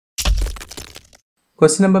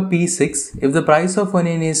Question number P6. If the price of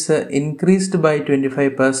onion is increased by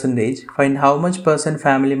 25%, find how much percent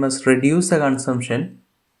family must reduce the consumption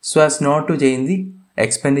so as not to change the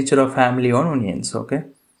expenditure of family on onions. Okay.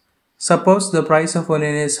 Suppose the price of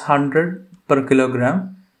onion is 100 per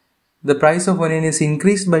kilogram. The price of onion is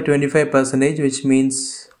increased by 25%, which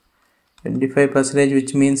means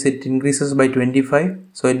it increases by 25.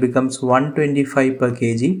 So it becomes 125 per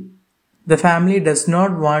kg. The family does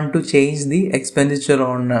not want to change the expenditure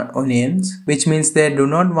on onions, which means they do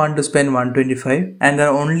not want to spend 125 and are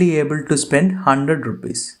only able to spend 100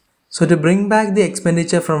 rupees. So to bring back the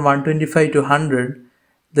expenditure from 125 to 100,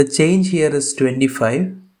 the change here is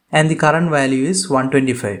 25 and the current value is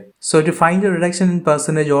 125. So to find the reduction in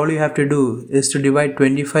percentage, all you have to do is to divide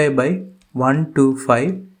 25 by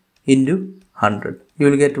 125 into 100. You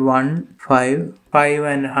will get 1, 5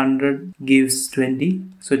 and 100 gives 20.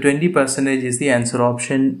 So 20% is the answer.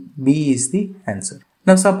 Option B is the answer.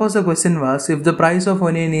 Now suppose the question was, if the price of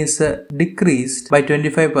onion is decreased by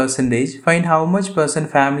 25%, find how much percent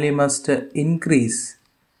family must increase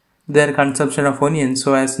their consumption of onion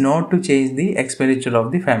so as not to change the expenditure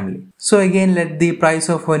of the family. So again, let the price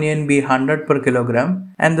of onion be 100 per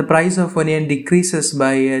kilogram and the price of onion decreases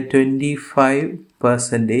by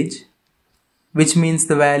 25%, which means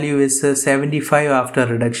the value is 75 after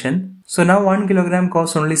reduction. So now 1 kilogram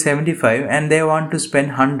costs only 75 and they want to spend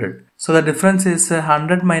 100. So the difference is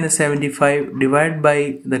 100 minus 75 divided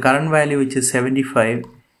by the current value, which is 75,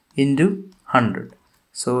 into 100.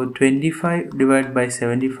 So 25 divided by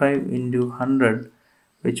 75 into 100,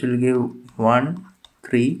 which will give 1,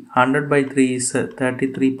 3. 100 by 3 is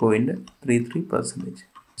 33.33%.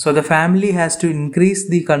 So the family has to increase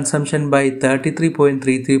the consumption by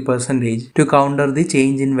 33.33% to counter the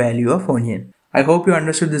change in value of onion. I hope you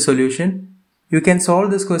understood the solution. You can solve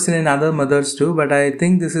this question in other methods too, but I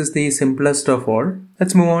think this is the simplest of all.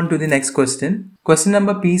 Let's move on to the next question. Question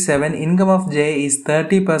number P7. Income of J is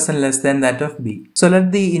 30% less than that of B. So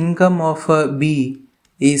let the income of B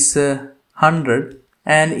is 100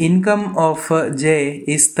 and income of J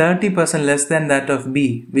is 30% less than that of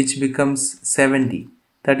B, which becomes 70.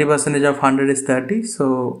 30% of 100 is 30,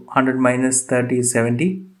 so 100 minus 30 is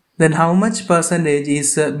 70. Then how much percentage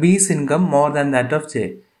is B's income more than that of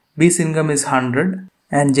J? B's income is 100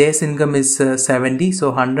 and J's income is 70, so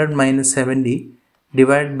 100 minus 70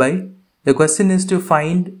 divided by, the question is to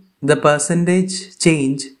find the percentage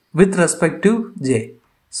change with respect to J.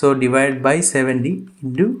 So divide by 70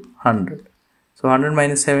 into 100. So 100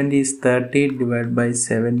 minus 70 is 30 divided by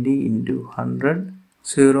 70 into 100.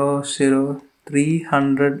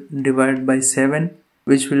 300 divided by 7,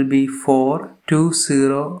 which will be 4,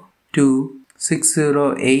 202,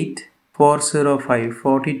 608, 405,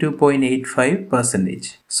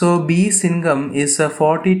 42.85%. So B's income is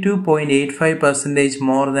 42.85%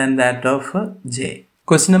 more than that of J.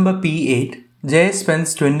 Question number P8. J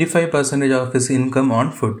spends 25% of his income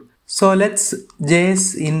on food. So let's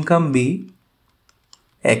J's income be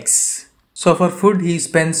X. So for food, he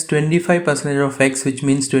spends 25% of X, which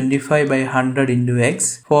means 25 by 100 into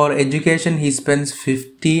X. For education, he spends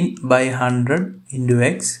 15 by 100 into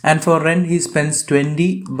X. And for rent, he spends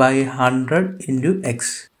 20 by 100 into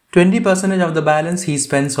X. 20% of the balance he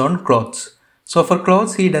spends on clothes. So for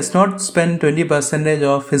clothes, he does not spend 20%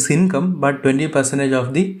 of his income, but 20%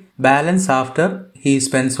 of the balance after he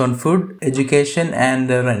spends on food, education and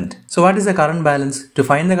rent. So what is the current balance? To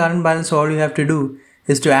find the current balance, all you have to do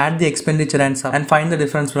is to add the expenditure and find the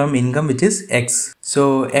difference from income, which is X.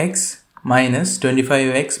 So X minus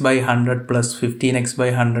 25X by 100 plus 15X by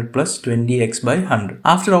 100 plus 20X by 100.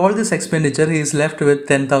 After all this expenditure, he is left with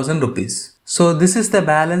 10,000 rupees. So this is the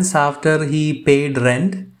balance after he paid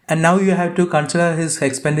rent. And now you have to consider his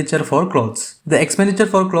expenditure for clothes. The expenditure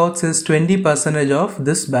for clothes is 20% of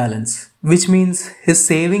this balance, which means his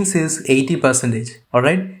savings is 80%.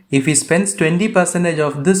 Alright. If he spends 20%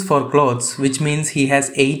 of this for clothes, which means he has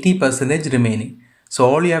 80% remaining. So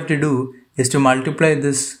all you have to do is to multiply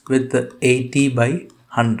this with 80 by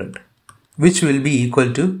 100, which will be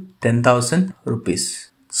equal to 10,000 rupees.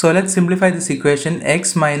 So let's simplify this equation.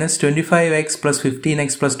 X minus 25X plus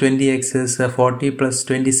 15X plus 20X is 40 plus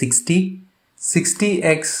 20, 60.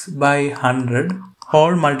 60X by 100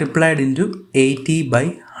 all multiplied into 80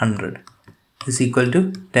 by 100 is equal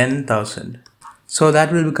to 10,000. So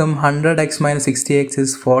that will become 100X minus 60X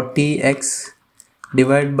is 40X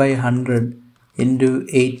divided by 100 into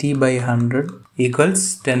 80 by 100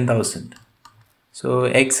 equals 10,000. So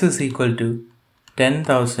X is equal to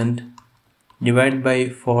 10,000 divided by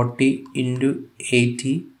 40 into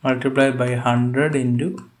 80 multiplied by 100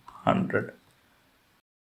 into 100.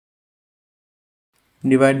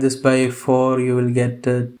 Divide this by 4, you will get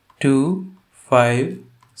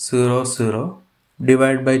 2500.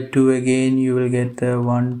 Divide by 2 again, you will get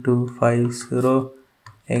 1250.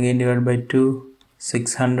 Again divide by 2,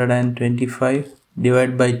 625.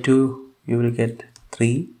 Divide by 2, you will get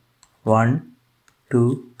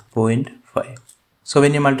 312.5. So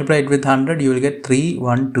when you multiply it with 100, you will get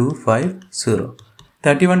 31250.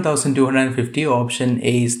 31,250, option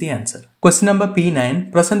A is the answer. Question number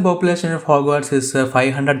P9. Present population of Hogwarts is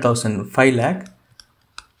 500,000, 5 lakh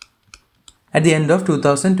at the end of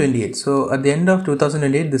 2028. So at the end of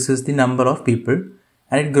 2028, this is the number of people,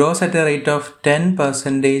 and it grows at a rate of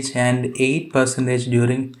 10% and 8%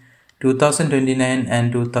 during 2029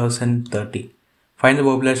 and 2030. Find the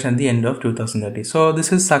population at the end of 2030. So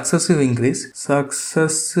this is successive increase,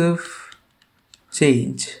 successive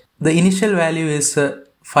change. The initial value is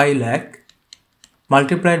 5 lakh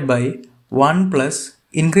multiplied by 1 plus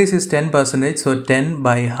increase is 10%, so 10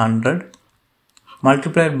 by 100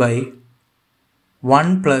 multiplied by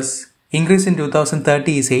 1 plus increase in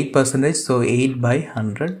 2030 is 8%, so 8 by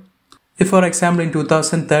 100. If for example in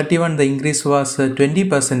 2031 the increase was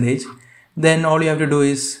 20%, then all you have to do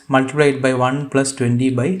is multiply it by 1 plus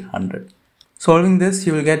 20 by 100. Solving this,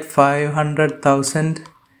 you will get 500,000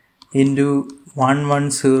 into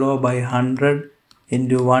 110 by 100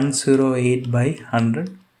 into 108 by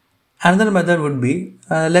 100. Another method would be,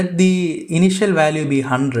 let the initial value be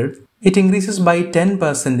 100. It increases by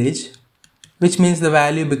 10%, which means the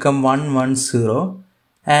value become 110,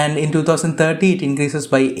 and in 2030 it increases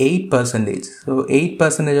by 8%. So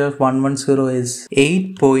 8% of 110 is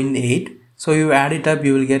 8.8. So you add it up,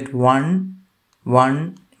 you will get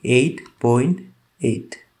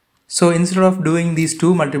 118.8. So instead of doing these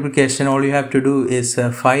two multiplication, all you have to do is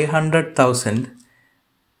 500,000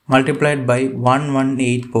 multiplied by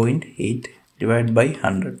 118.8 divided by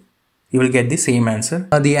 100. You will get the same answer.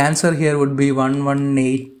 The answer here would be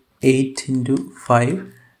 1188 into 5,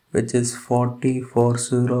 which is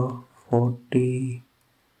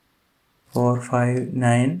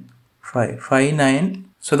 4,590,559.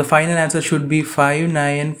 So the final answer should be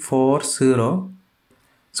 5940.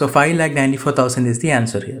 So 5,94,000 is the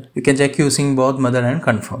answer here. You can check using both method and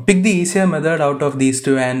confirm. Pick the easier method out of these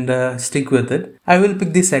two and stick with it. I will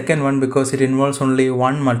pick the second one because it involves only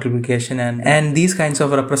one multiplication, and these kinds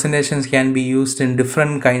of representations can be used in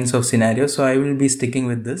different kinds of scenarios. So I will be sticking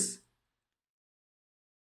with this.